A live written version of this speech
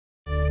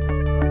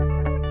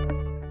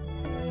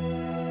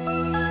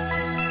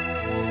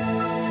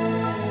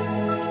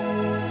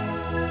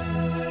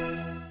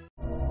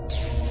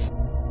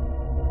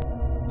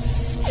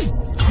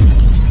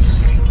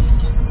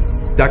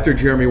Dr.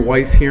 Jeremy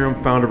Weisz here.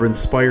 I'm founder of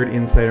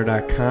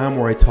InspiredInsider.com,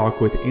 where I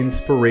talk with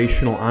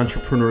inspirational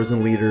entrepreneurs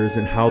and leaders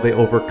and how they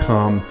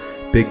overcome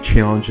big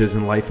challenges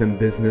in life and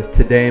business.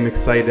 Today, I'm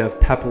excited to have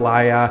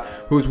Laja,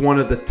 who's one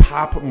of the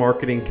top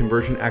marketing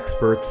conversion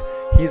experts.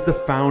 He's the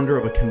founder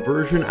of a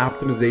conversion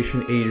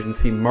optimization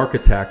agency,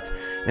 Marketect,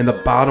 and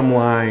the bottom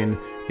line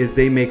is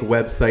they make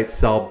websites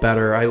sell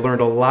better. I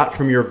learned a lot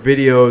from your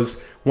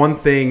videos. One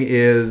thing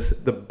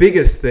is, the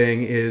biggest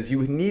thing is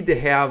you need to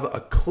have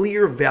a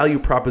clear value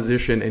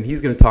proposition, and he's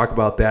going to talk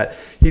about that.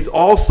 He's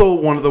also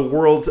one of the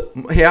world's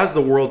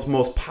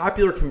most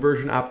popular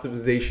conversion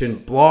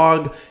optimization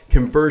blog,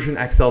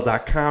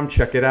 ConversionXL.com.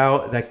 Check it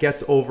out. That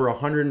gets over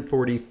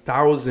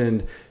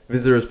 140,000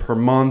 visitors per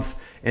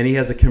month, and he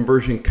has a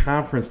conversion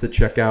conference to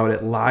check out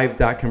at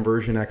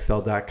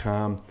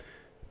live.conversionxl.com.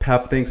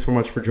 Pep, thanks so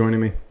much for joining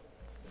me.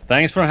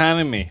 Thanks for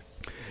having me.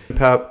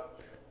 Pep,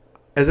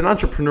 as an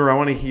entrepreneur, I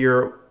want to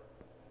hear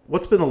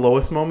what's been the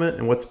lowest moment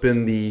and what's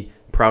been the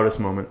proudest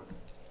moment.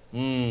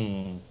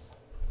 The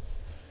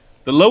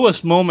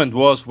lowest moment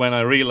was when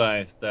I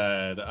realized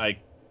that I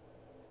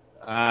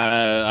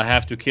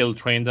have to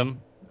train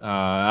them.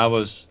 I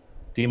was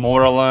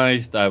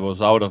demoralized. I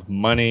was out of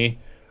money.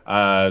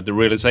 The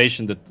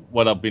realization that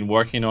what I've been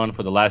working on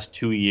for the last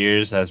 2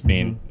 years has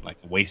been like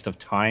a waste of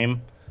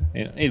time.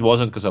 It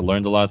wasn't, because I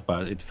learned a lot,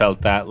 but it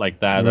felt like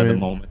that at the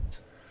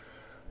moment.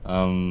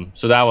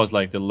 So that was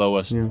like the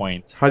lowest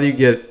point. How do you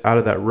get out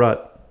of that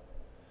rut?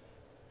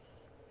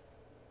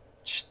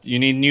 You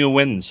need new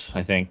wins,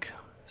 I think.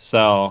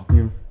 So,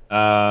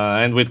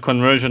 and with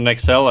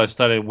ConversionXL, I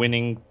started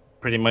winning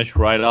pretty much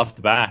right off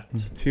the bat.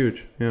 It's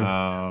huge.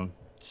 Yeah.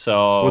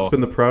 So what's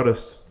been the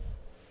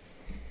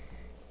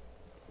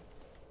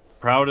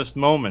proudest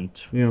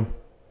moment? Yeah.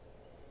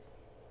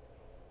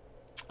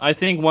 I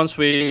think once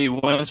we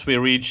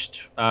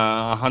reached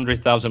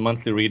 100,000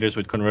 monthly readers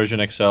with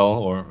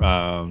ConversionXL, or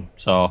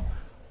so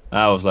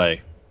that was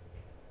like,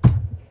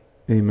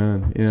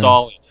 amen. Yeah.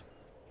 Solid.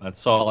 That's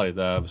solid.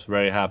 I was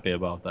very happy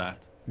about that.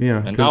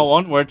 Yeah. And now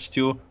onwards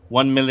to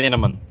 1 million a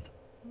month.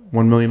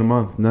 1 million a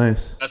month.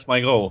 Nice. That's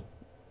my goal.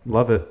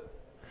 Love it.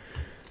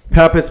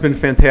 Pep, it's been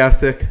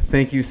fantastic.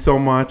 Thank you so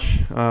much.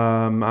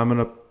 I'm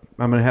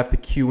gonna have to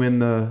cue in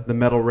the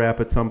metal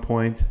rap at some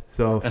point.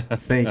 So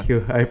thank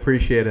you. I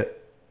appreciate it.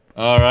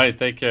 All right,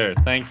 take care.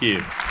 Thank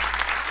you.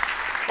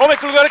 Well,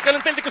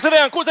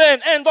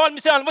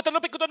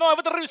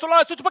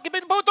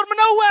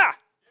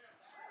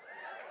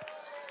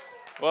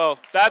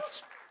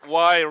 that's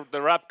why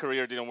the rap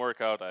career didn't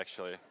work out,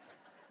 actually.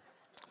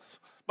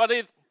 But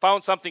it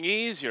found something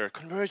easier: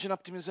 conversion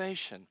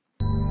optimization.